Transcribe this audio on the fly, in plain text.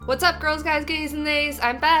What's up, girls, guys, gays, and theys?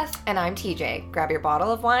 I'm Beth. And I'm TJ. Grab your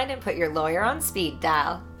bottle of wine and put your lawyer on speed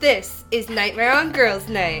dial. This is Nightmare on Girls'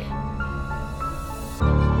 Night.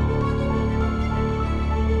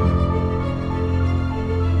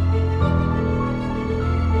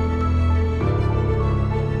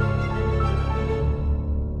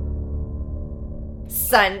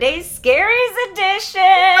 Sunday Scaries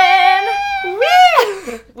edition!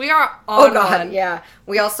 Woo! We are on one. Yeah.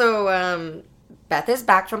 We also, Beth is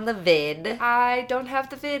back from the vid. I don't have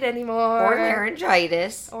the vid anymore. Or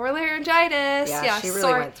laryngitis. Yeah, she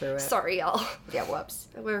really went through it. Sorry, y'all. Yeah, whoops.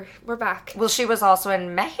 We're back. Well, she was also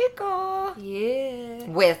in Mexico. Yeah.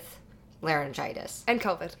 With laryngitis. And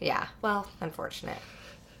COVID. Yeah. Well, unfortunate.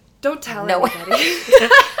 Don't tell anybody.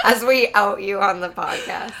 As we out you on the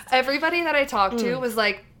podcast. Everybody that I talked to was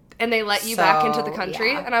like, and they let you back into the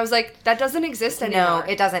country. Yeah. And I was like, that doesn't exist anymore. No,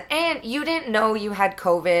 it doesn't. And you didn't know you had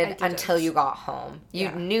COVID until you got home. You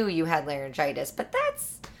Yeah. knew you had laryngitis, but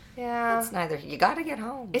that's neither. You got to get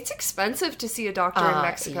home. It's expensive to see a doctor in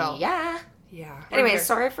Mexico. Yeah. Yeah. Anyway,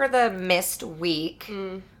 sorry for the missed week.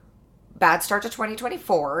 Bad start to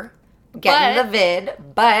 2024. Getting the vid,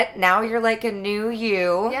 but now you're like a new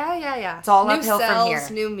you. Yeah. It's all new uphill cells,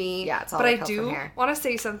 from here. New me. Yeah, it's all but uphill I do from here. want to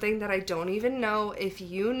say something that I don't even know if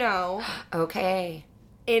you know. Okay.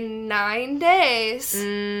 In 9 days,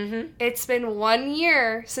 Mm-hmm. it's been 1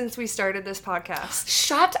 year since we started this podcast.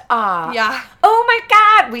 Shut up. Yeah. Oh my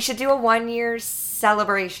God. We should do a 1 year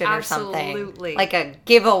celebration or something. Absolutely. Like a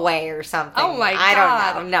giveaway or something. Oh my I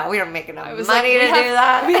God. don't know. No, we don't make enough money like, to do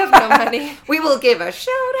that. We have no money. We will give a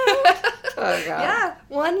shout out. Oh God. Yeah,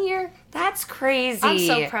 1 year. That's crazy. I'm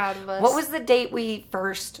so proud of us. What was the date we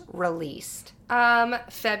first released?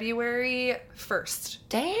 February 1st.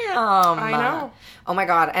 Damn. I know. Oh my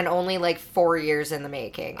God. And only like 4 years in the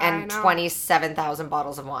making. And 27,000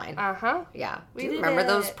 bottles of wine. Uh-huh. Yeah. We Do you did remember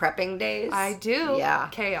those it. prepping days? I do. Yeah.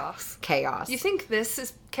 Chaos. Chaos. You think this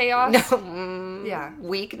is chaos? No. Yeah.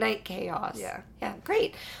 Weeknight chaos. Yeah. Yeah.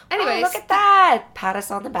 Great. Anyways. Oh, look at that. Pat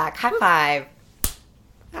us on the back. High five.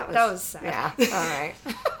 That was sad. Yeah. All right.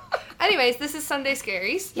 Anyways, this is Sunday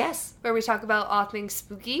Scaries. Yes. Where we talk about all things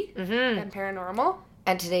spooky and paranormal.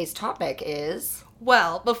 And today's topic is...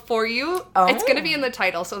 Well, before you... Oh. It's going to be in the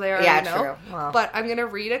title, so they already know. True. Well. But I'm going to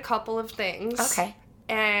read a couple of things. Okay.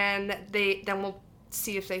 And then we'll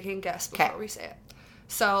see if they can guess before we say it.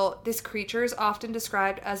 So, this creature is often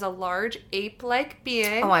described as a large ape-like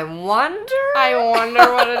being. Oh, I wonder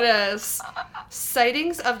what it is.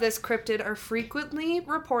 Sightings of this cryptid are frequently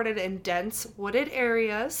reported in dense wooded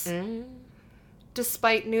areas.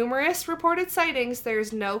 Despite numerous reported sightings, there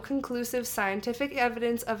is no conclusive scientific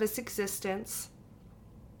evidence of its existence.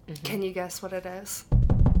 Can you guess what it is?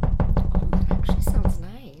 Oh, that actually sounds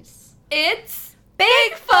nice. It's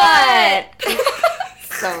Bigfoot!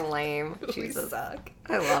 So lame. Jesus. suck.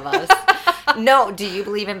 I love us. No, do you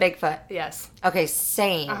believe in Bigfoot? Yes. Okay,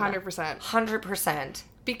 same. 100%. 100%.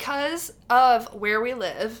 Because of where we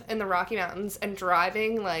live in the Rocky Mountains and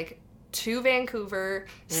driving, like, to Vancouver,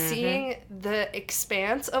 seeing the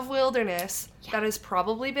expanse of wilderness that has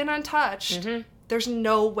probably been untouched, there's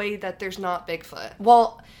no way that there's not Bigfoot.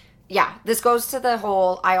 Well, yeah, this goes to the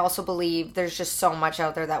whole, I also believe there's just so much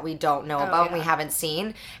out there that we don't know about and we haven't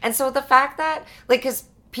seen. And so the fact that, like, because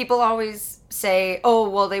people always say, oh,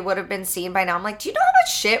 well, they would have been seen by now. I'm like, do you know how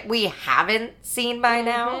much shit we haven't seen by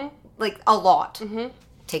now? Like, a lot.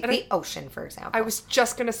 Take the ocean, for example. I was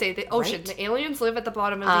just going to say the ocean. Right? The aliens live at the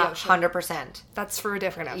bottom of the ocean. 100%. That's for a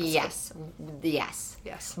different episode.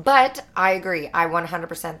 Yes. But I agree. I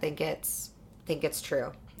 100% think it's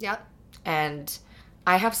true. Yep. And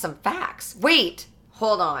I have some facts. Wait,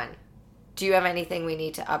 hold on. Do you have anything we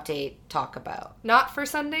need to talk about? Not for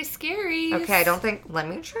Sunday Scaries. Okay, I don't think... Let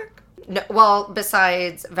me check. No, well,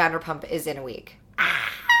 besides Vanderpump is in a week.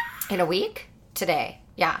 In a week? Today.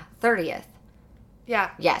 Yeah, 30th.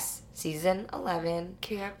 Yeah. Yes, season 11.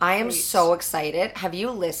 I am so excited. Have you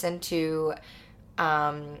listened to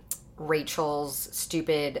Rachel's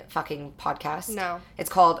stupid fucking podcast? No. It's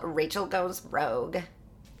called Rachel Goes Rogue.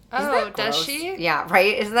 Oh, does she? Yeah,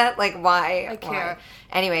 right? Isn't that like why? I can't.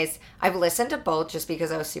 Anyways, I've listened to both just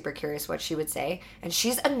because I was super curious what she would say. And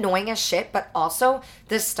she's annoying as shit, but also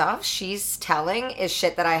the stuff she's telling is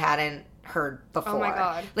shit that I hadn't heard before. Oh my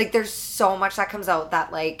God. Like, there's so much that comes out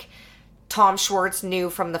that, like, Tom Schwartz knew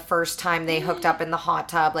from the first time they hooked up in the hot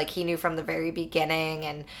tub. Like, he knew from the very beginning.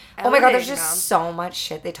 And, oh my God, there's just so much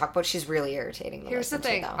shit they talk about. She's really irritating to Here's the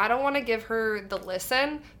thing. though. I don't want to give her the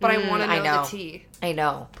listen, but I want to know the tea. I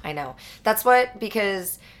know. That's what,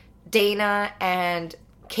 because Dana and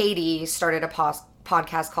Katie started a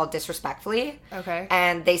podcast called Disrespectfully. Okay.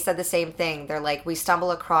 And they said the same thing. They're like, we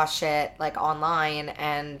stumble across shit like online,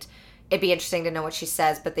 and it'd be interesting to know what she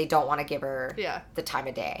says, but they don't want to give her the time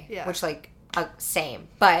of day. Yeah. Which, like, same.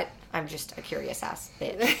 But I'm just a curious ass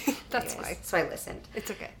bitch. That's fine. So I listened.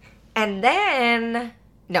 It's okay. And then...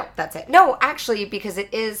 No, that's it. No, actually, because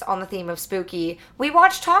it is on the theme of spooky, we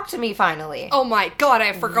watched Talk to Me finally. Oh my god,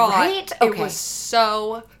 I forgot. Right? Okay. It was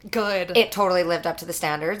so good. It totally lived up to the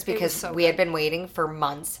standards because we had been waiting for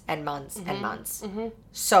months and months and months.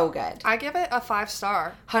 So good. I give it a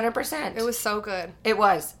 5-star. 100%. It was so good. It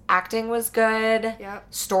was. Acting was good.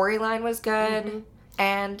 Yep. Storyline was good.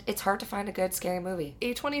 And it's hard to find a good scary movie.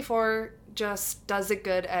 A24 just does it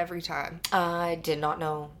good every time. I did not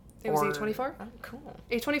know. It was A24? Oh, cool.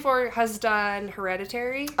 A24 has done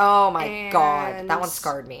Hereditary. Oh my god. That one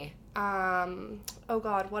scarred me. Oh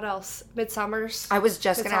god, what else? Midsummer's. I was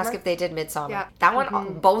just going to ask if they did Midsummer. Yeah. That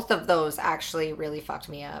one, both of those actually really fucked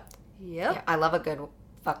me up. Yep. Yeah, I love a good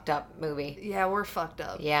fucked up movie. Yeah, we're fucked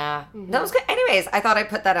up. Yeah. That was good. Anyways, I thought I'd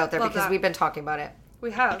put that out there because we've been talking about it.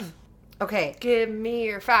 We have. Okay. Give me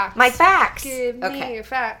your facts. My facts. Give me your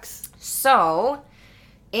facts. So...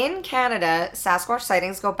 In Canada, Sasquatch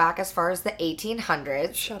sightings go back as far as the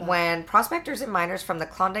 1800s when prospectors and miners from the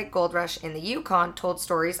Klondike Gold Rush in the Yukon told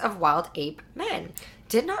stories of wild ape men.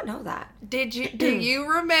 Did not know that. Do you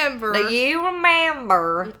remember? Do you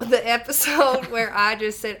remember the episode where I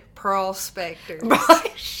just said prospectors?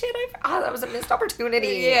 Shit, that was a missed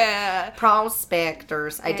opportunity. Yeah.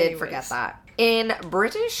 Prospectors. I did forget that. In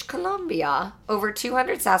British Columbia, over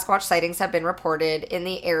 200 Sasquatch sightings have been reported in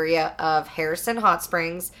the area of Harrison Hot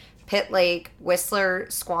Springs, Pitt Lake, Whistler,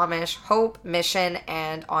 Squamish, Hope, Mission,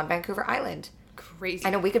 and on Vancouver Island. Crazy.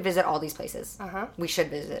 I know we could visit all these places. We should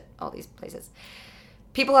visit all these places.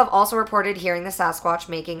 People have also reported hearing the Sasquatch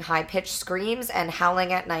making high-pitched screams and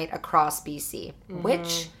howling at night across BC,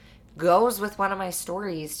 which goes with one of my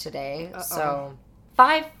stories today. So,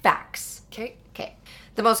 5 facts. Okay.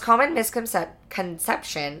 The most common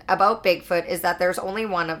misconception about Bigfoot is that there's only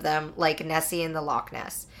one of them, like Nessie in the Loch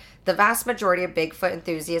Ness. The vast majority of Bigfoot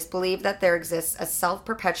enthusiasts believe that there exists a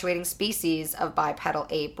self-perpetuating species of bipedal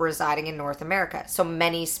ape residing in North America. So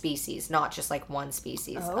many species, not just like one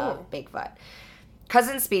species of Bigfoot.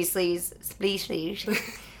 Cousin species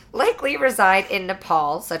likely reside in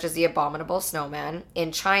Nepal, such as the abominable snowman,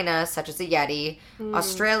 in China, such as the Yeti,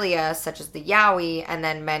 Australia, such as the Yowie, and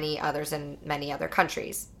then many others in many other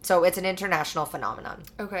countries. So it's an international phenomenon.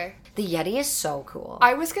 Okay. The Yeti is so cool.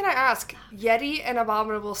 I was going to ask, Yeti and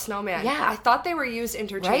abominable snowman. Yeah. I thought they were used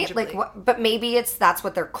interchangeably. Right? Like, but maybe that's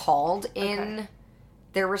what they're called in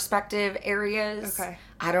their respective areas. Okay.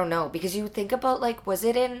 I don't know. Because you think about, like, was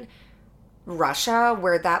it in Russia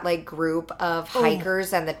where that like group of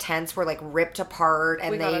hikers and the tents were like ripped apart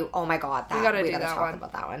and oh my god, we gotta talk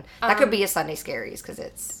about that one. That could be a Sunday Scaries because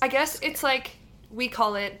it's, I guess it's like we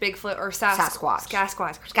call it Bigfoot or Sasquatch.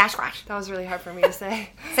 That was really hard for me to say.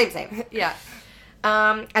 Same. Yeah.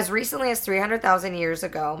 As recently as 300,000 years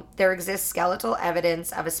ago, there exists skeletal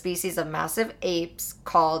evidence of a species of massive apes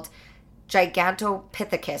called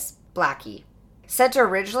Gigantopithecus blacki. Said to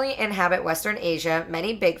originally inhabit Western Asia,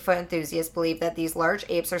 many Bigfoot enthusiasts believe that these large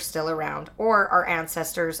apes are still around or are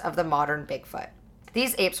ancestors of the modern Bigfoot.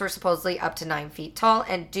 These apes were supposedly up to 9 feet tall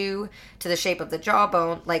and, due to the shape of the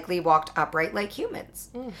jawbone, likely walked upright like humans.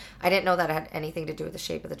 I didn't know that had anything to do with the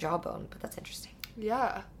shape of the jawbone, but that's interesting.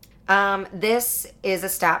 Yeah. This is a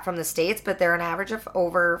stat from the States, but there are an average of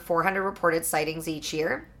over 400 reported sightings each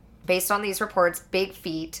year. Based on these reports, big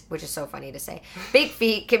feet, which is so funny to say, big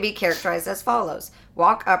feet can be characterized as follows.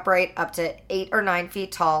 Walk upright up to 8 or 9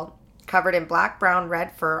 feet tall, covered in black, brown,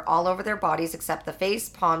 red fur all over their bodies except the face,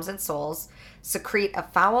 palms, and soles, secrete a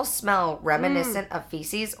foul smell reminiscent of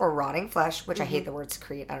feces or rotting flesh, which I hate the word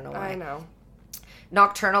secrete, I don't know why. I know.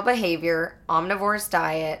 Nocturnal behavior, omnivorous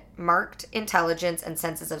diet, marked intelligence and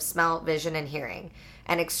senses of smell, vision, and hearing,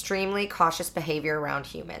 and extremely cautious behavior around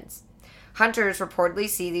humans. Hunters reportedly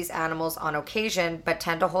see these animals on occasion, but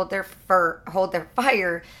tend to hold their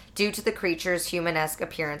fire due to the creature's human-esque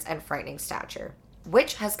appearance and frightening stature.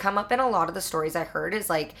 Which has come up in a lot of the stories I heard, is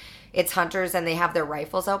like, it's hunters and they have their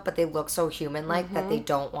rifles out, but they look so human-like that they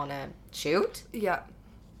don't want to shoot. Yeah.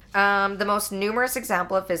 The most numerous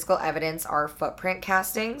example of physical evidence are footprint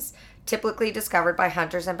castings, typically discovered by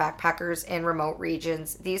hunters and backpackers in remote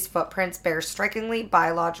regions. These footprints bear strikingly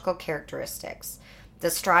biological characteristics. The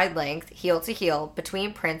stride length, heel to heel,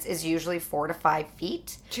 between prints is usually 4 to 5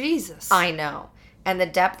 feet. Jesus. I know. And the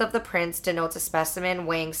depth of the prints denotes a specimen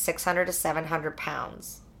weighing 600 to 700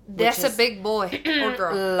 pounds. That's a big boy or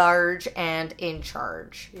girl. Large and in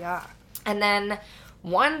charge. Yeah. And then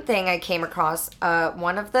One thing I came across,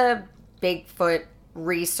 one of the Bigfoot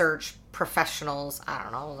research professionals, I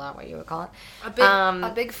don't know, is that what you would call it? A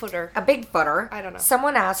Bigfooter. A Bigfooter. I don't know.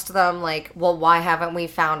 Someone asked them, like, well, why haven't we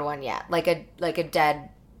found one yet? Like a dead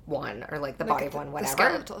one, or like the body of one, whatever. The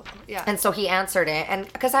skeletal, yeah. And so he answered it,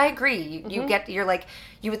 and because I agree, you're like,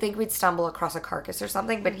 you would think we'd stumble across a carcass or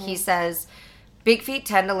something, but he says, Big feet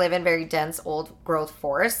tend to live in very dense, old-growth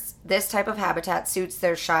forests. This type of habitat suits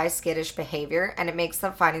their shy, skittish behavior, and it makes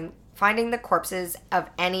them finding the corpses of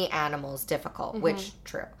any animals difficult, which,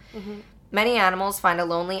 true. Many animals find a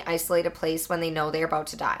lonely, isolated place when they know they're about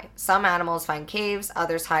to die. Some animals find caves,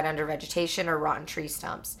 others hide under vegetation or rotten tree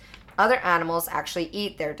stumps. Other animals actually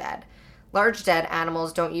eat their dead. Large dead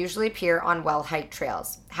animals don't usually appear on well-hiked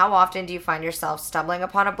trails. How often do you find yourself stumbling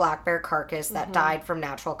upon a black bear carcass that died from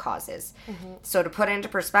natural causes? So to put it into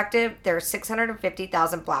perspective, there are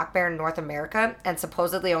 650,000 black bear in North America and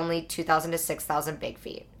supposedly only 2,000 to 6,000 big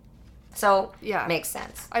feet. So, yeah, makes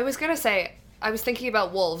sense. I was going to say, I was thinking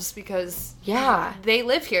about wolves because they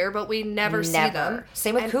live here, but we never see them.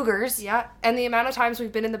 Same with cougars. Yeah, and the amount of times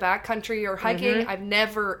we've been in the backcountry or hiking, I've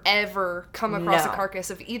never, ever come across a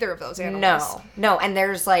carcass of either of those animals. No, and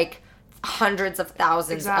there's like hundreds of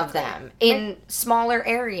thousands of them in smaller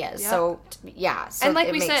areas. Yeah. So, yeah. So and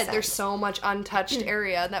like we said, there's so much untouched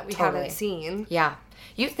area that we haven't seen. Yeah.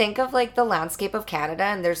 You think of like the landscape of Canada,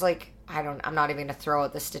 and there's like, I'm not even going to throw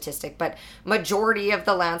out the statistic, but majority of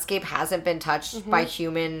the landscape hasn't been touched by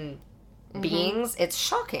human beings. It's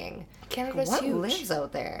shocking. Canada's huge. What lives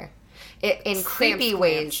out there? In creepy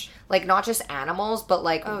ways. Plants. Like, not just animals, but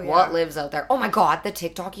like what lives out there. Oh my God, the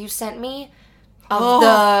TikTok you sent me of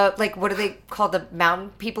the, like, what are they called? The mountain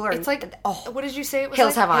people? Or, it's like, what did you say it was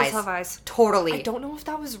Hills like? Have Eyes. Hills Have Eyes. Totally. I don't know if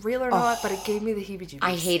that was real or not, but it gave me the heebie-jeebies.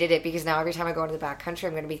 I hated it because now every time I go into the backcountry,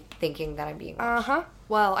 I'm going to be thinking that I'm being watched.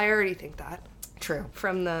 Well, I already think that. True.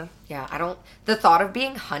 From the... Yeah, the thought of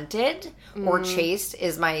being hunted or chased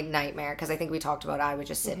is my nightmare, because I think we talked about I would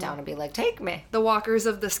just sit down and be like, take me. The walkers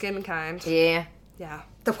of the skin kind. Yeah. Yeah.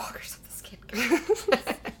 The walkers of the skin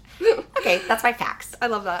kind. Okay, that's my facts. I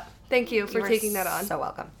love that. Thank you for taking that on. So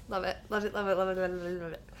welcome. Love it. Love it, love it, love it, love it,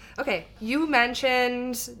 love it. Okay, you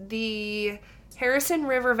mentioned the Harrison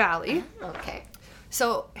River Valley. Okay.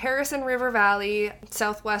 So, Harrison River Valley,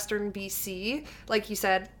 southwestern BC, like you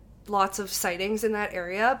said, lots of sightings in that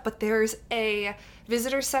area, but there's a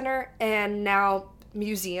visitor center and now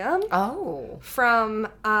museum from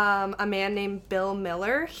a man named Bill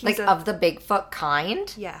Miller. He's of the Bigfoot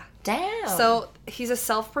kind? Yeah. Damn. So he's a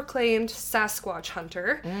self-proclaimed Sasquatch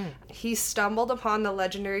hunter. He stumbled upon the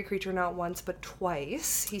legendary creature not once but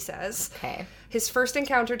twice, he says. Okay. His first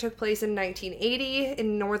encounter took place in 1980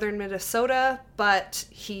 in northern Minnesota, but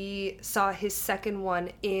he saw his second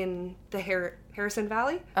one in the Harrison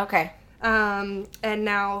Valley. Okay. And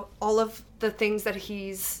now all of the things that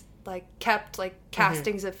he's kept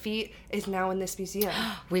castings of feet is now in this museum.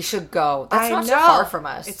 We should go. That's not so far from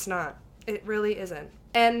us. It's not. It really isn't.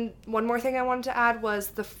 And one more thing I wanted to add was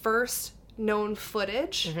the first known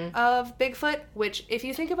footage of Bigfoot, which if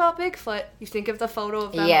you think about Bigfoot, you think of the photo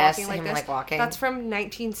of them walking like this. Walking. That's from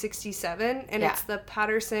 1967, and it's the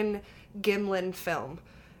Patterson-Gimlin film,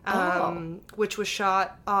 which was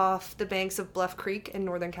shot off the banks of Bluff Creek in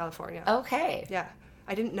Northern California. Okay. Yeah.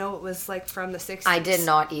 I didn't know it was from the 60s. I did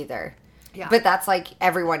not either. Yeah. But that's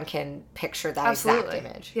everyone can picture that exact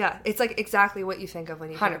image. Yeah. It's exactly what you think of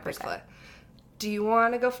when you think of Bigfoot. Do you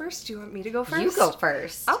want to go first? Do you want me to go first? You go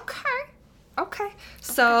first. Okay.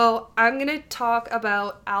 So I'm going to talk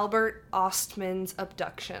about Albert Ostman's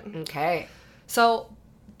abduction. Okay. So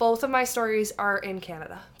both of my stories are in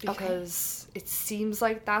Canada because it seems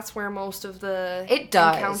like that's where most of the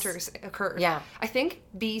encounters occur. Yeah. I think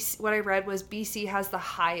what I read was BC has the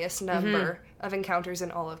highest number of encounters in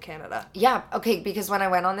all of Canada. Yeah, okay, because when I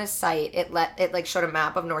went on this site, it showed a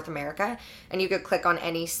map of North America, and you could click on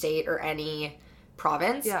any state or any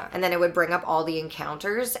province, and then it would bring up all the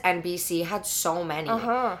encounters, and BC had so many.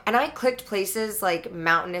 And I clicked places like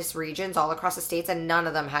mountainous regions all across the states, and none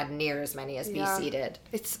of them had near as many as BC did.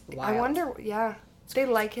 It's wild. I wonder, they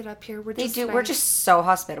like it up here. They do. Nice. We're just so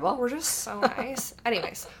hospitable. We're just so nice.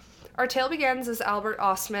 Anyways, our tale begins as Albert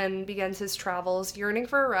Ostman begins his travels, yearning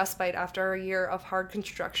for a respite after a year of hard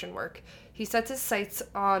construction work. He sets his sights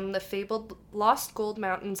on the fabled Lost Gold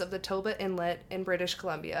Mountains of the Toba Inlet in British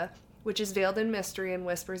Columbia, which is veiled in mystery and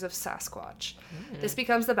whispers of Sasquatch. This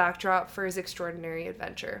becomes the backdrop for his extraordinary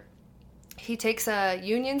adventure. He takes a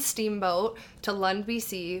Union steamboat to Lund,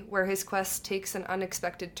 BC, where his quest takes an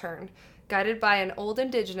unexpected turn. Guided by an old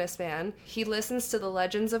Indigenous man, he listens to the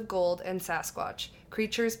legends of gold and Sasquatch,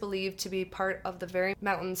 creatures believed to be part of the very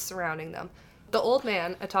mountains surrounding them. The old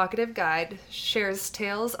man, a talkative guide, shares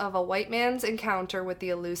tales of a white man's encounter with the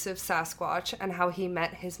elusive Sasquatch and how he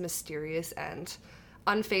met his mysterious end.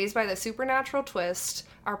 Unfazed by the supernatural twist,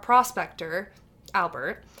 our prospector,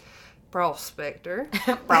 Albert,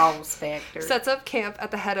 sets up camp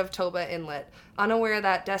at the head of Toba Inlet, unaware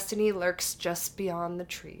that destiny lurks just beyond the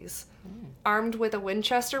trees. Armed with a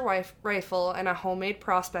Winchester rifle and a homemade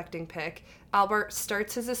prospecting pick, Albert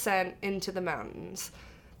starts his ascent into the mountains.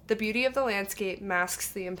 The beauty of the landscape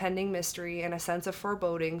masks the impending mystery, and a sense of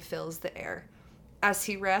foreboding fills the air. As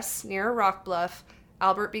he rests near a rock bluff,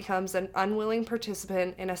 Albert becomes an unwilling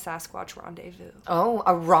participant in a Sasquatch rendezvous. Oh,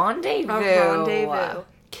 a rendezvous. A rendezvous.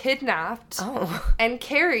 Kidnapped and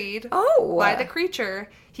carried by the creature,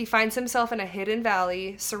 he finds himself in a hidden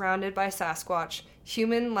valley surrounded by Sasquatch,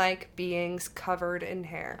 human-like beings covered in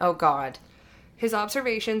hair. Oh, God. His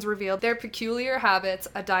observations revealed their peculiar habits,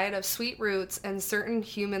 a diet of sweet roots, and certain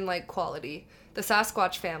human-like quality. The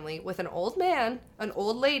Sasquatch family, with an old man, an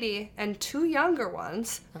old lady, and 2 younger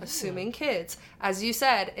ones, assuming kids. As you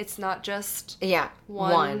said, it's not just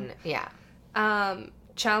one.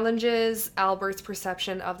 Challenges Albert's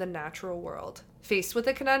perception of the natural world. Faced with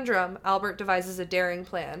a conundrum, Albert devises a daring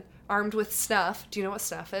plan. Armed with snuff. Do you know what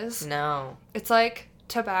snuff is? No. It's like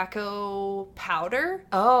tobacco powder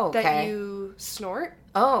that you snort.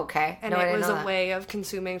 Oh, okay. And it was a way of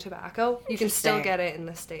consuming tobacco. You can still get it in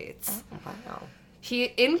the States. Oh, wow.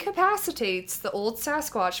 He incapacitates the old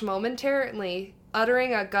Sasquatch momentarily,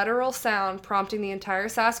 uttering a guttural sound prompting the entire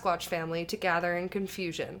Sasquatch family to gather in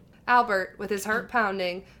confusion. Albert, with his heart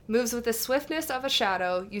pounding, moves with the swiftness of a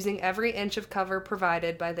shadow, using every inch of cover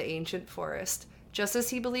provided by the ancient forest. Just as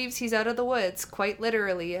he believes he's out of the woods, quite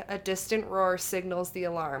literally, a distant roar signals the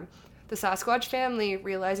alarm. The Sasquatch family,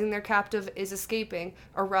 realizing their captive is escaping,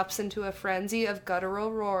 erupts into a frenzy of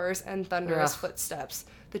guttural roars and thunderous footsteps.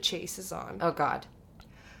 The chase is on. Oh, God.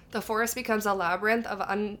 The forest becomes a labyrinth of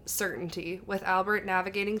uncertainty, with Albert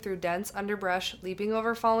navigating through dense underbrush, leaping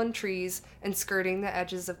over fallen trees, and skirting the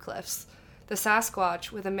edges of cliffs. The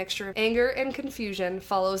Sasquatch, with a mixture of anger and confusion,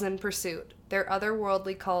 follows in pursuit, their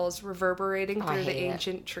otherworldly calls reverberating through the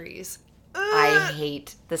ancient trees. I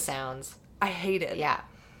hate the sounds. I hate it. Yeah.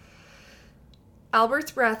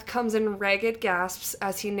 Albert's breath comes in ragged gasps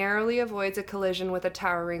as he narrowly avoids a collision with a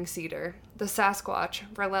towering cedar. The Sasquatch,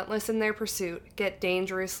 relentless in their pursuit, get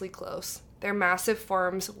dangerously close, their massive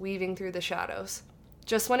forms weaving through the shadows.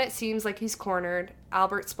 Just when it seems like he's cornered,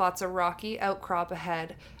 Albert spots a rocky outcrop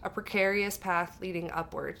ahead, a precarious path leading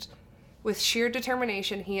upward. With sheer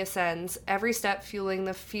determination he ascends, every step fueling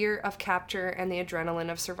the fear of capture and the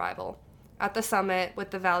adrenaline of survival. At the summit,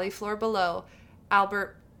 with the valley floor below,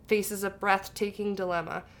 Albert faces a breathtaking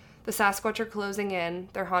dilemma. The Sasquatch are closing in,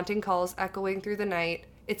 their haunting calls echoing through the night.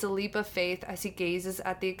 It's a leap of faith as he gazes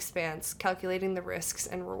at the expanse, calculating the risks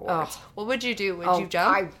and rewards. What would you do? Would you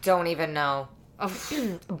jump? I don't even know.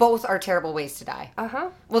 Both are terrible ways to die.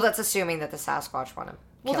 Well, that's assuming that the Sasquatch want to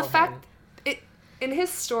kill him. Fact, in his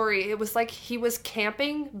story, it was like he was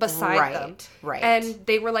camping beside them. Right. And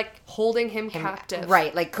they were like holding him captive.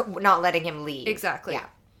 Right, like not letting him leave. Exactly. Yeah.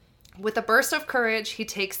 With a burst of courage, he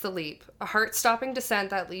takes the leap, a heart-stopping descent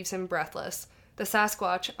that leaves him breathless. The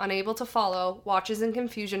Sasquatch, unable to follow, watches in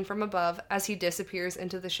confusion from above as he disappears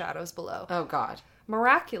into the shadows below. Oh, God.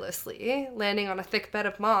 Miraculously, landing on a thick bed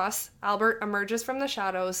of moss, Albert emerges from the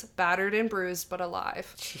shadows, battered and bruised but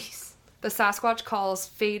alive. Jeez. The Sasquatch calls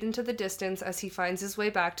fade into the distance as he finds his way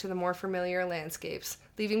back to the more familiar landscapes,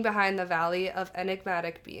 leaving behind the valley of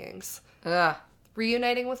enigmatic beings. Ugh.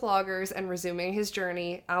 Reuniting with loggers and resuming his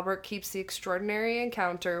journey, Albert keeps the extraordinary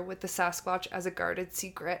encounter with the Sasquatch as a guarded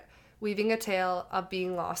secret, weaving a tale of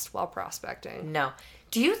being lost while prospecting. No.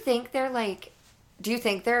 Do you think they're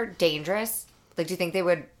dangerous? Like, do you think they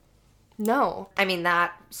would... No. I mean,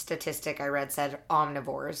 that statistic I read said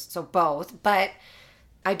omnivores, so both, but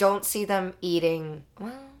I don't see them eating...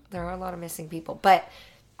 Well, there are a lot of missing people, but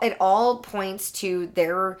it all points to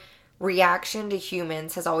their reaction to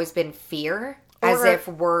humans has always been fear, as if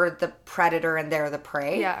we're the predator and they're the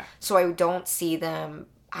prey. Yeah. So I don't see them...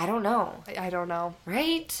 I don't know. I don't know.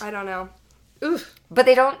 Right? I don't know. Oof. But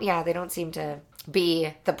they don't seem to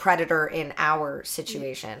be the predator in our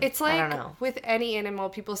situation. It's like, I don't know. With any animal,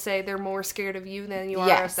 people say they're more scared of you than you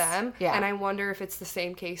are of them. Yeah. And I wonder if it's the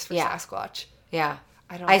same case for Sasquatch. Yeah.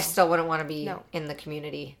 I don't know. I still wouldn't want to be in the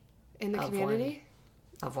community. In the community?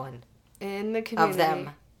 Of one. In the community.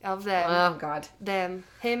 Of them. Oh, God. Them.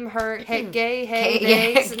 Him, her, hey, gay, hey,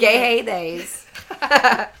 days. Gay, hey, days.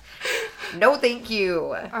 No, thank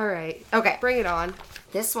you. All right. Okay. Bring it on.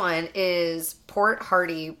 This one is Port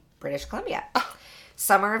Hardy, British Columbia.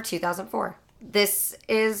 Summer of 2004. This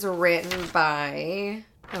is written by...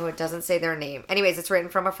 Oh, it doesn't say their name. Anyways, it's written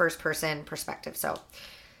from a first-person perspective. So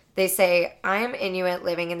they say, I am Inuit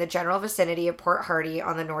living in the general vicinity of Port Hardy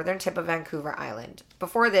on the northern tip of Vancouver Island.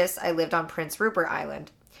 Before this, I lived on Prince Rupert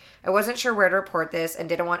Island. I wasn't sure where to report this and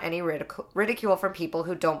didn't want any ridicule from people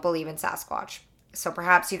who don't believe in Sasquatch. So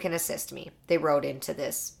perhaps you can assist me. They wrote into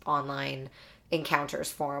this online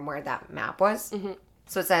encounters forum where that map was. Mm-hmm.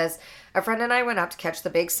 So it says, a friend and I went up to catch the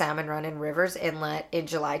big salmon run in Rivers Inlet in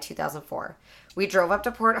July 2004. We drove up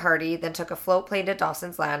to Port Hardy, then took a float plane to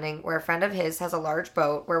Dawson's Landing, where a friend of his has a large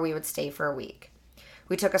boat where we would stay for a week.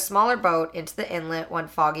 We took a smaller boat into the inlet one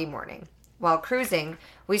foggy morning. While cruising,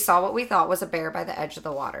 we saw what we thought was a bear by the edge of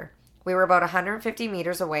the water. We were about 150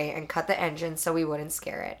 meters away and cut the engine so we wouldn't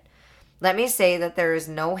scare it. Let me say that there is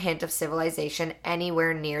no hint of civilization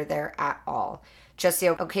anywhere near there at all. Just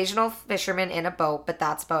the occasional fisherman in a boat, but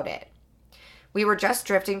that's about it. We were just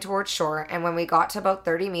drifting towards shore, and when we got to about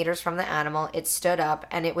 30 meters from the animal, it stood up,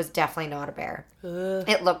 and it was definitely not a bear.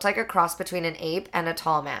 It looked like a cross between an ape and a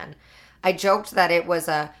tall man. I joked that it was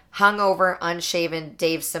a hungover, unshaven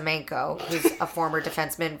Dave Semenko, who's a former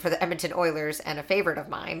defenseman for the Edmonton Oilers and a favorite of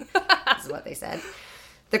mine. This is what they said.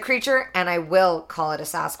 The creature, and I will call it a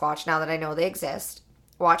Sasquatch now that I know they exist,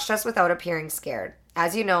 watched us without appearing scared.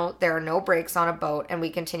 As you know, there are no brakes on a boat, and we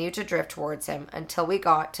continued to drift towards him until we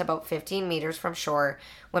got to about 15 meters from shore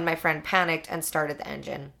when my friend panicked and started the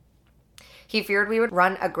engine. He feared we would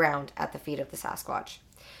run aground at the feet of the Sasquatch.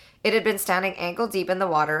 It had been standing ankle deep in the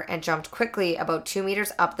water and jumped quickly about 2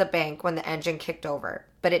 meters up the bank when the engine kicked over,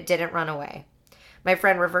 but it didn't run away. My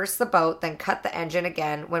friend reversed the boat, then cut the engine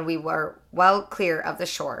again when we were well clear of the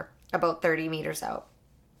shore, about 30 meters out.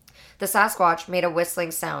 The Sasquatch made a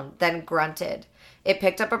whistling sound, then grunted. It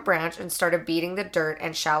picked up a branch and started beating the dirt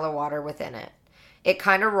and shallow water within it. It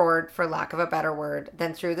kind of roared, for lack of a better word,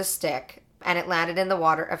 then threw the stick, and it landed in the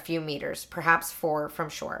water a few meters, perhaps 4 from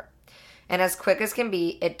shore. And as quick as can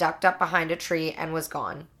be, it ducked up behind a tree and was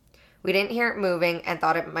gone. We didn't hear it moving and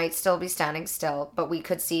thought it might still be standing still, but we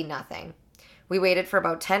could see nothing. We waited for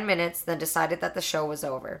about 10 minutes, then decided that the show was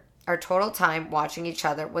over. Our total time watching each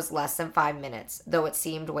other was less than 5 minutes, though it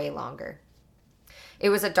seemed way longer. It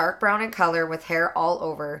was a dark brown in color with hair all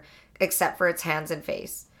over, except for its hands and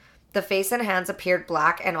face. The face and hands appeared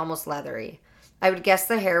black and almost leathery. I would guess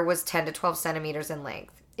the hair was 10 to 12 centimeters in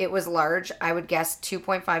length. It was large, I would guess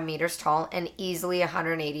 2.5 meters tall, and easily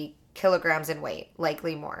 180 kilograms in weight,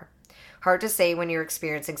 likely more. Hard to say when you're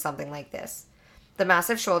experiencing something like this. The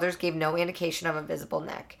massive shoulders gave no indication of a visible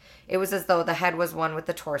neck. It was as though the head was one with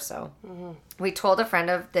the torso. Mm-hmm. We told a friend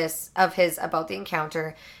of his about the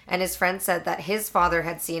encounter, and his friend said that his father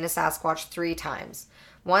had seen a Sasquatch 3 times.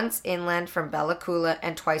 Once inland from Bella Coola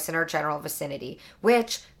and twice in our general vicinity,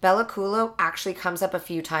 which Bella Coola actually comes up a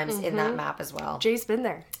few times in that map as well. Jay's been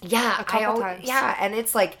there. Yeah, a couple times. Yeah, and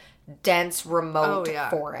it's like dense, remote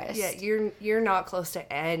forest. Yeah, you're not close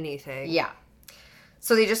to anything. Yeah.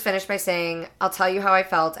 So they just finished by saying, I'll tell you how I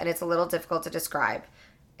felt, and it's a little difficult to describe.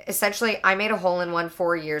 Essentially, I made a hole-in-one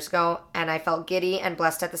 4 years ago, and I felt giddy and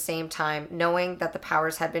blessed at the same time, knowing that the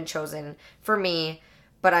powers had been chosen for me,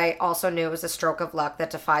 but I also knew it was a stroke of luck that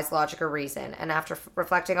defies logic or reason. And after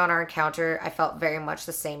reflecting on our encounter, I felt very much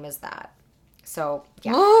the same as that. So,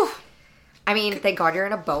 yeah. Ooh. I mean, thank God you're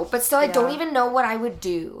in a boat, but still, I don't even know what I would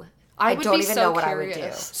do. I don't even know what I would do.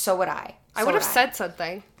 So would I. I would have said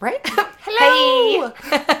something. Right? Hello!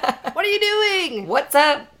 Hey! What are you doing? What's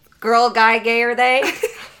up? Girl, guy, gay, or they?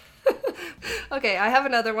 Okay, I have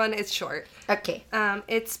another one. It's short. Okay.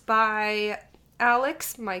 It's by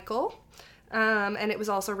Alex Michael. And it was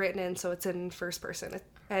also written in, so it's in first person.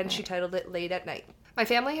 And she titled it Late at Night. My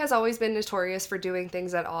family has always been notorious for doing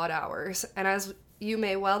things at odd hours. And as you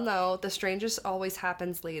may well know, the strangest always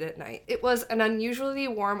happens late at night. It was an unusually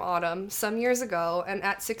warm autumn some years ago, and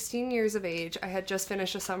at 16 years of age, I had just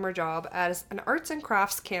finished a summer job as an arts and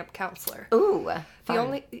crafts camp counselor. Ooh,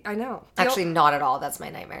 fun. I know. Actually, not at all. That's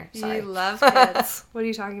my nightmare. Sorry. You love kids. What are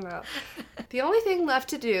you talking about? The only thing left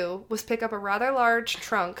to do was pick up a rather large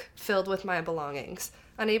trunk filled with my belongings.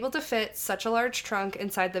 Unable to fit such a large trunk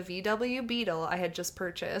inside the VW Beetle I had just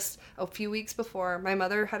purchased a few weeks before, my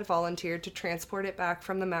mother had volunteered to transport it back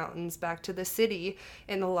from the mountains back to the city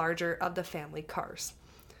in the larger of the family cars.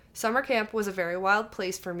 Summer camp was a very wild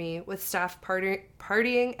place for me, with staff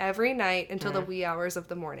partying every night until the wee hours of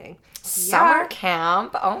the morning. Summer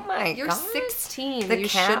camp? Oh my God. You're 16. The you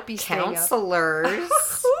camp should be counselors.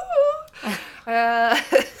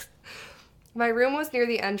 My room was near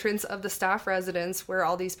the entrance of the staff residence where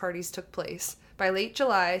all these parties took place. By late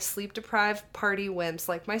July, sleep-deprived party wimps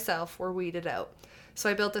like myself were weeded out. So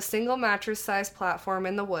I built a single mattress-sized platform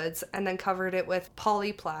in the woods and then covered it with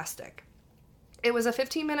polyplastic. It was a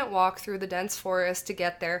 15-minute walk through the dense forest to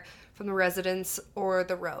get there from the residence or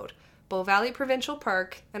the road. Bow Valley Provincial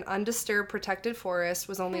Park, an undisturbed protected forest,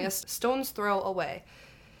 was only a stone's throw away.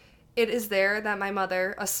 It is there that my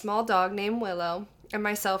mother, a small dog named Willow, and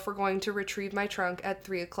myself were going to retrieve my trunk at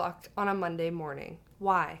 3 o'clock on a Monday morning.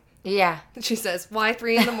 Why? Yeah. She says, why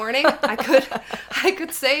 3 in the morning? I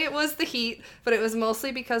could say it was the heat, but it was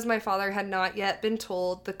mostly because my father had not yet been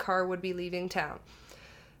told the car would be leaving town.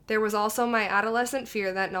 There was also my adolescent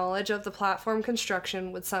fear that knowledge of the platform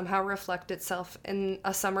construction would somehow reflect itself in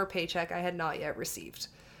a summer paycheck I had not yet received.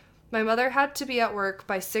 My mother had to be at work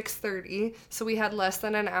by 6:30, so we had less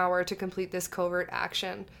than an hour to complete this covert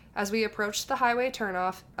action. As we approached the highway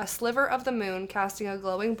turnoff, a sliver of the moon casting a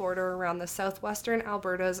glowing border around the southwestern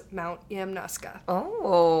Alberta's Mount Yamnuska.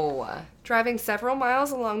 Oh. Driving several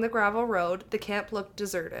miles along the gravel road, the camp looked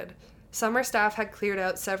deserted. Summer staff had cleared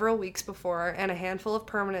out several weeks before, and a handful of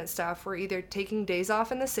permanent staff were either taking days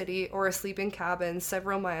off in the city or asleep in cabins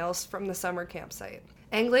several miles from the summer campsite.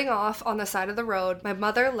 Angling off on the side of the road, my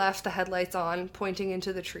mother left the headlights on, pointing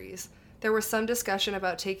into the trees. There was some discussion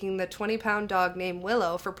about taking the 20-pound dog named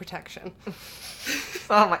Willow for protection.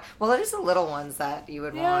 Oh my. Well, it is the little ones that you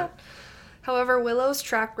would want. However, Willow's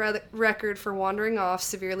track record for wandering off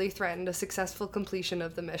severely threatened a successful completion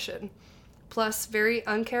of the mission. Plus, very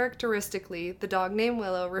uncharacteristically, the dog named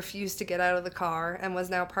Willow refused to get out of the car and was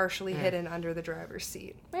now partially hidden under the driver's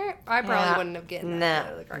seat. I probably wouldn't have gotten that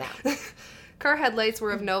out of the car. No. Car headlights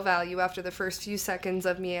were of no value after the first few seconds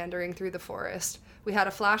of meandering through the forest. We had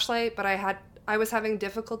a flashlight, but I was having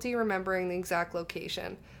difficulty remembering the exact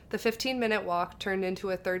location. The 15-minute walk turned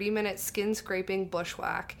into a 30-minute skin-scraping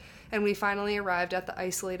bushwhack, and we finally arrived at the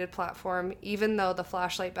isolated platform, even though the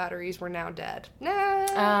flashlight batteries were now dead.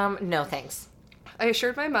 No thanks. I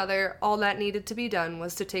assured my mother all that needed to be done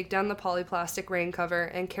was to take down the polyplastic rain cover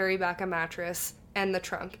and carry back a mattress and the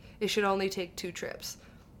trunk. It should only take 2 trips.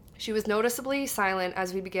 She was noticeably silent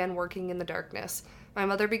as we began working in the darkness. My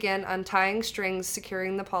mother began untying strings,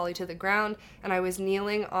 securing the poly to the ground, and I was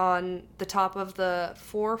kneeling on the top of the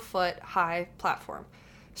 4-foot-high platform.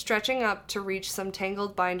 Stretching up to reach some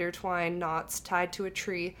tangled binder twine knots tied to a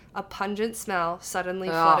tree, a pungent smell suddenly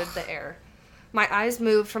flooded the air. My eyes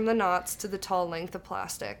moved from the knots to the tall length of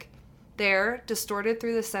plastic. There, distorted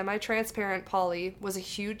through the semi-transparent poly, was a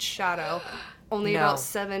huge shadow, only about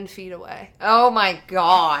 7 feet away. Oh my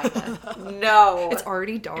god. No. It's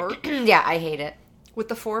already dark. Yeah, I hate it. With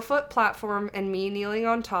the 4-foot platform and me kneeling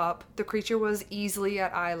on top, the creature was easily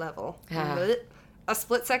at eye level. A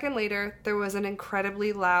split second later, there was an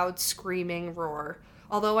incredibly loud screaming roar.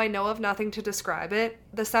 Although I know of nothing to describe it,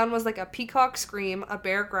 the sound was like a peacock scream, a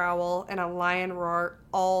bear growl, and a lion roar,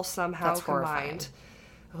 all somehow combined.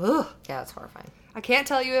 Ugh. Yeah, that's horrifying. I can't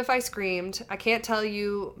tell you if I screamed. I can't tell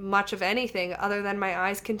you much of anything other than my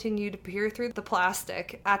eyes continued to peer through the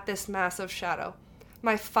plastic at this massive shadow.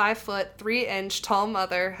 My 5-foot, 3-inch tall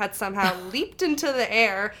mother had somehow leaped into the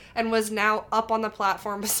air and was now up on the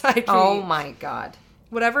platform beside me. Oh my god.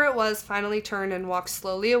 Whatever it was finally turned and walked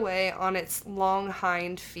slowly away on its long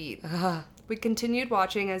hind feet. Ugh. We continued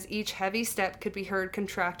watching as each heavy step could be heard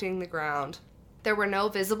contracting the ground. There were no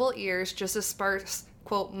visible ears, just a sparse,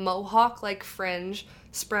 quote, mohawk-like fringe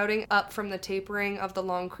sprouting up from the tapering of the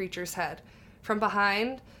long creature's head. From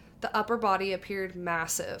behind, the upper body appeared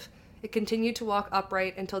massive. It continued to walk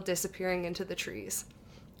upright until disappearing into the trees.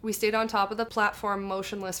 We stayed on top of the platform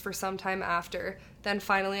motionless for some time after. Then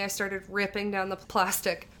finally I started ripping down the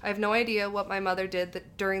plastic. I have no idea what my mother did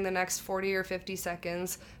during the next 40 or 50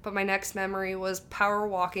 seconds, but my next memory was power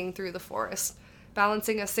walking through the forest,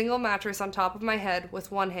 balancing a single mattress on top of my head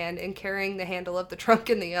with one hand and carrying the handle of the trunk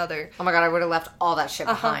in the other. Oh my god, I would have left all that shit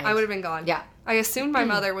behind. I would have been gone. Yeah. I assumed my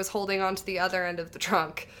mother was holding on to the other end of the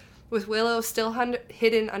trunk. With Willow still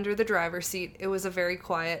hidden under the driver's seat, it was a very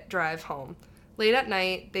quiet drive home. Late at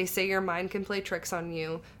night, they say your mind can play tricks on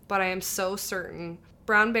you, but I am so certain.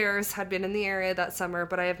 Brown bears had been in the area that summer,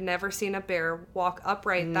 but I have never seen a bear walk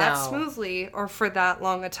upright that smoothly or for that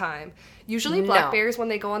long a time. Usually black bears, when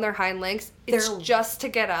they go on their hind legs, it's just to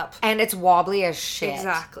get up. And it's wobbly as shit.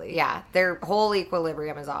 Exactly. Yeah, their whole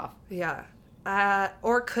equilibrium is off. Yeah.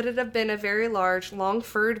 Or could it have been a very large,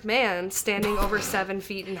 long-furred man standing over 7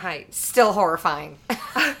 feet in height? Still horrifying.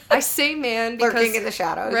 I say man because... Lurking in the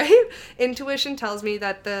shadows. Right? Intuition tells me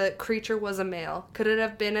that the creature was a male. Could it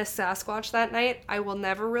have been a Sasquatch that night? I will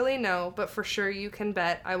never really know, but for sure you can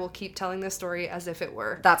bet I will keep telling the story as if it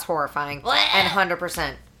were. That's horrifying. And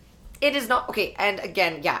 100%. It is not... Okay, and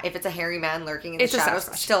again, yeah, if it's a hairy man lurking in the shadows,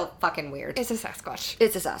 still fucking weird. It's a Sasquatch.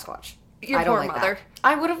 It's a Sasquatch. Your poor mother. That.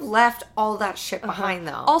 I would have left all that shit behind,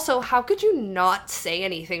 though. Also, how could you not say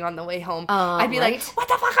anything on the way home? I'd be like, what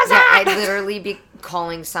the fuck is yeah, that? I'd literally be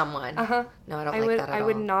calling someone. No, I don't like that at all. I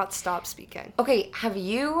would not stop speaking. Okay, have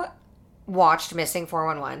you watched Missing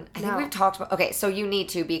 411? I think we've talked about... Okay, so you need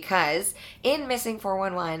to, because in Missing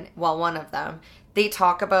 411, well, one of them, they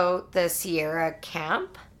talk about the Sierra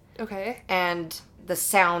camp. Okay. And the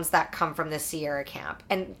sounds that come from the Sierra camp.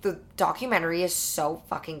 And the documentary is so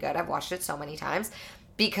fucking good. I've watched it so many times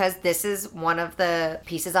because this is one of the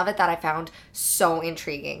pieces of it that I found so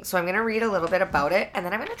intriguing. So I'm going to read a little bit about it, and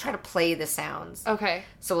then I'm going to try to play the sounds. Okay.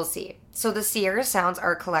 So we'll see. So the Sierra sounds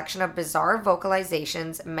are a collection of bizarre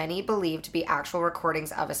vocalizations, many believed to be actual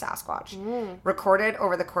recordings of a Sasquatch. Recorded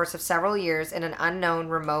over the course of several years in an unknown,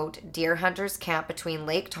 remote deer hunters camp between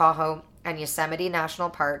Lake Tahoe and Yosemite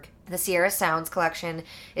National Park. The Sierra Sounds collection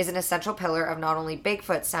is an essential pillar of not only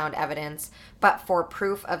Bigfoot sound evidence, but for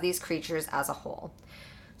proof of these creatures as a whole.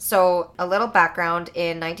 So, a little background.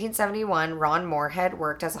 In 1971, Ron Moorhead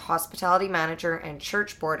worked as a hospitality manager and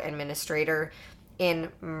church board administrator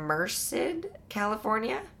in Merced,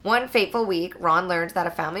 California. One fateful week, Ron learned that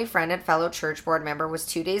a family friend and fellow church board member was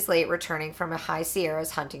 2 days late returning from a High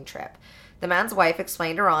Sierras hunting trip. The man's wife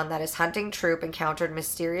explained to Ron that his hunting troop encountered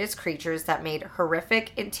mysterious creatures that made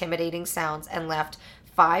horrific, intimidating sounds and left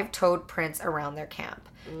 5-toed prints around their camp.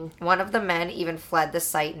 One of the men even fled the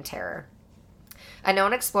site in terror. A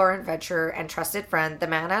known explorer, adventurer, and trusted friend, the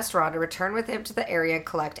man asked Ron to return with him to the area and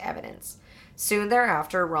collect evidence. Soon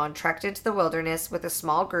thereafter, Ron trekked into the wilderness with a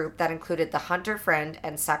small group that included the hunter friend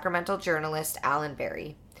and Sacramento journalist Alan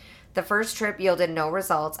Berry. The first trip yielded no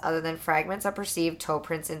results other than fragments of perceived toe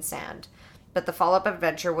prints in sand. But the follow-up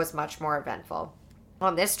adventure was much more eventful.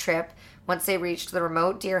 On this trip, once they reached the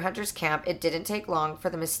remote deer hunters' camp, it didn't take long for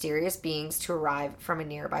the mysterious beings to arrive from a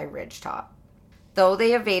nearby ridgetop. Though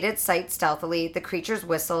they evaded sight stealthily, the creatures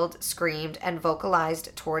whistled, screamed, and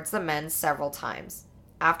vocalized towards the men several times.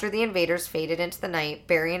 After the invaders faded into the night,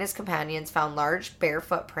 Barry and his companions found large bare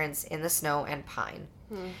footprints in the snow and pine.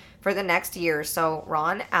 For the next year or so,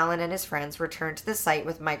 Ron, Allen, and his friends returned to the site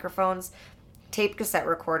with microphones, tape cassette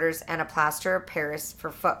recorders, and a plaster of Paris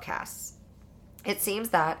for footcasts. It seems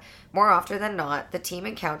that, more often than not, the team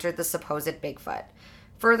encountered the supposed Bigfoot.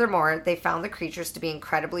 Furthermore, they found the creatures to be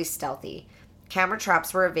incredibly stealthy. Camera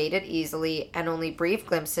traps were evaded easily, and only brief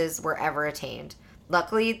glimpses were ever attained.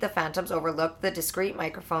 Luckily, the phantoms overlooked the discreet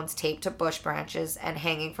microphones taped to bush branches and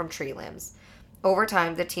hanging from tree limbs. Over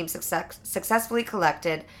time, the team successfully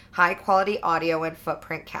collected high-quality audio and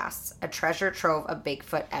footprint casts, a treasure trove of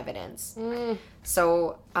Bigfoot evidence.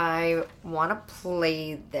 So, I want to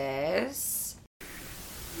play this.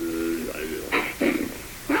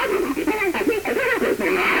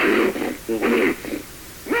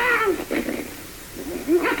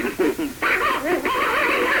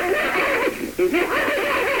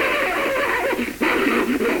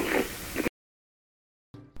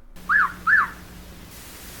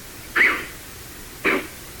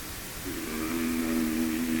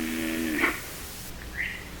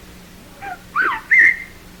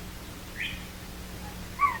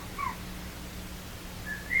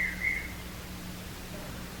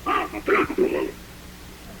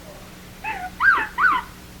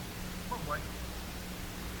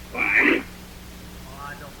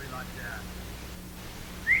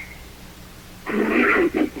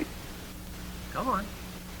 Come on.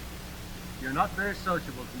 You're not very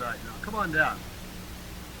sociable tonight. Now, come on down.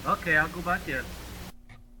 Okay, I'll go back in.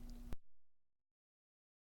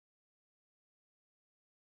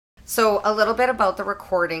 So a little bit about the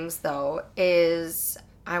recordings, though, is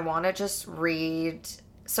I want to just read.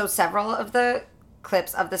 So several of the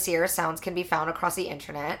clips of the Sierra Sounds can be found across the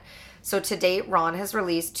internet. So to date, Ron has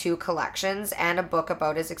released 2 collections and a book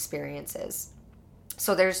about his experiences.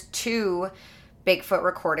 So there's 2 Bigfoot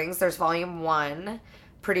recordings. There's volume 1,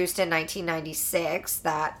 produced in 1996.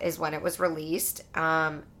 That is when it was released,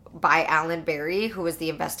 by Alan Berry, who was the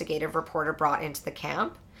investigative reporter brought into the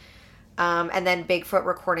camp. And then Bigfoot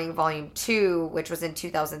recording volume 2, which was in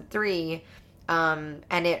 2003, and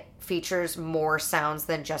it features more sounds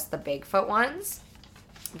than just the Bigfoot ones.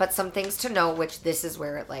 But some things to note, which this is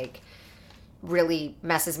where it really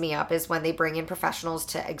messes me up, is when they bring in professionals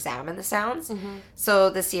to examine the sounds. So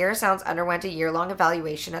the Sierra Sounds underwent a year-long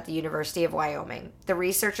evaluation at the University of Wyoming. The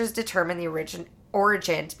researchers determined the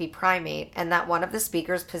origin to be primate, and that one of the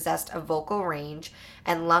speakers possessed a vocal range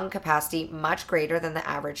and lung capacity much greater than the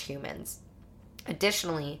average humans.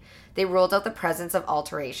 Additionally, they ruled out the presence of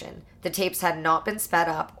alteration. The tapes had not been sped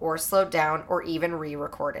up or slowed down or even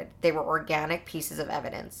re-recorded. They were organic pieces of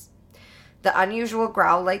evidence. The unusual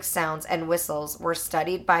growl-like sounds and whistles were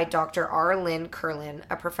studied by Dr. R. Lynn Curlin,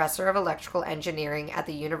 a professor of electrical engineering at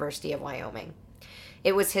the University of Wyoming.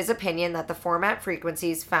 It was his opinion that the format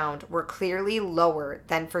frequencies found were clearly lower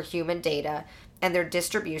than for human data, and their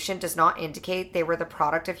distribution does not indicate they were the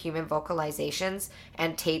product of human vocalizations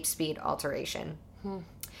and tape speed alteration.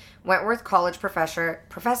 Wentworth College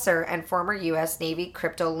professor and former U.S. Navy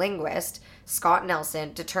cryptolinguist Scott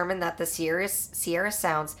Nelson determined that the Sierra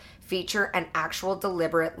sounds feature an actual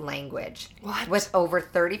deliberate language. What? With over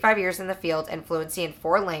 35 years in the field and fluency in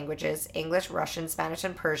 4 languages, English, Russian, Spanish,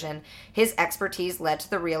 and Persian, his expertise led to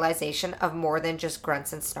the realization of more than just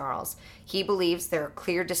grunts and snarls. He believes there are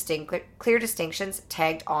clear distinctions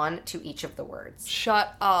tagged on to each of the words.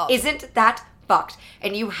 Shut up. Isn't that fucked?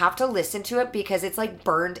 And you have to listen to it because it's like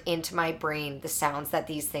burned into my brain, the sounds that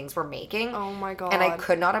these things were making. Oh my God. And I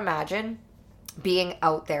could not imagine being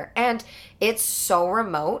out there. And it's so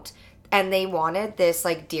remote, and they wanted this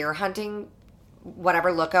like deer hunting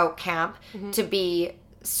whatever lookout camp to be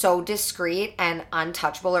so discreet and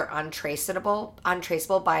untouchable or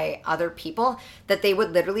untraceable by other people that they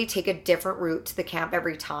would literally take a different route to the camp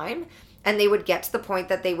every time. And they would get to the point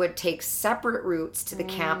that they would take separate routes to the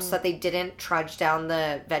camp so that they didn't trudge down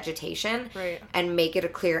the vegetation and make it a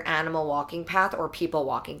clear animal walking path or people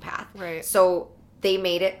walking path. Right. So they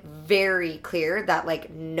made it very clear that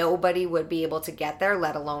like nobody would be able to get there,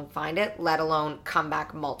 let alone find it, let alone come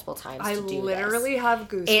back multiple times to do this. I literally have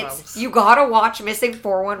goosebumps. You gotta watch Missing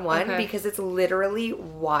 411 because it's literally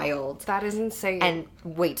wild. That is insane. And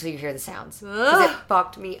wait till you hear the sounds. Because it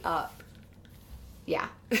fucked me up. Yeah.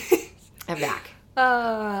 I'm back.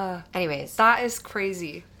 Anyways. That is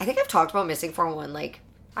crazy. I think I've talked about Missing 411 like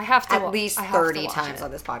I have to at least 30 times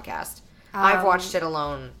on this podcast. I've watched it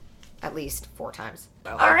alone at least 4 times.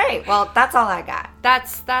 All right. Well, that's all I got.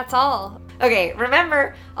 That's all. Okay.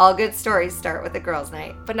 Remember, all good stories start with a girls'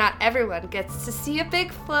 night. But not everyone gets to see a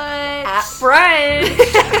Bigfoot. At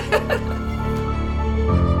brunch.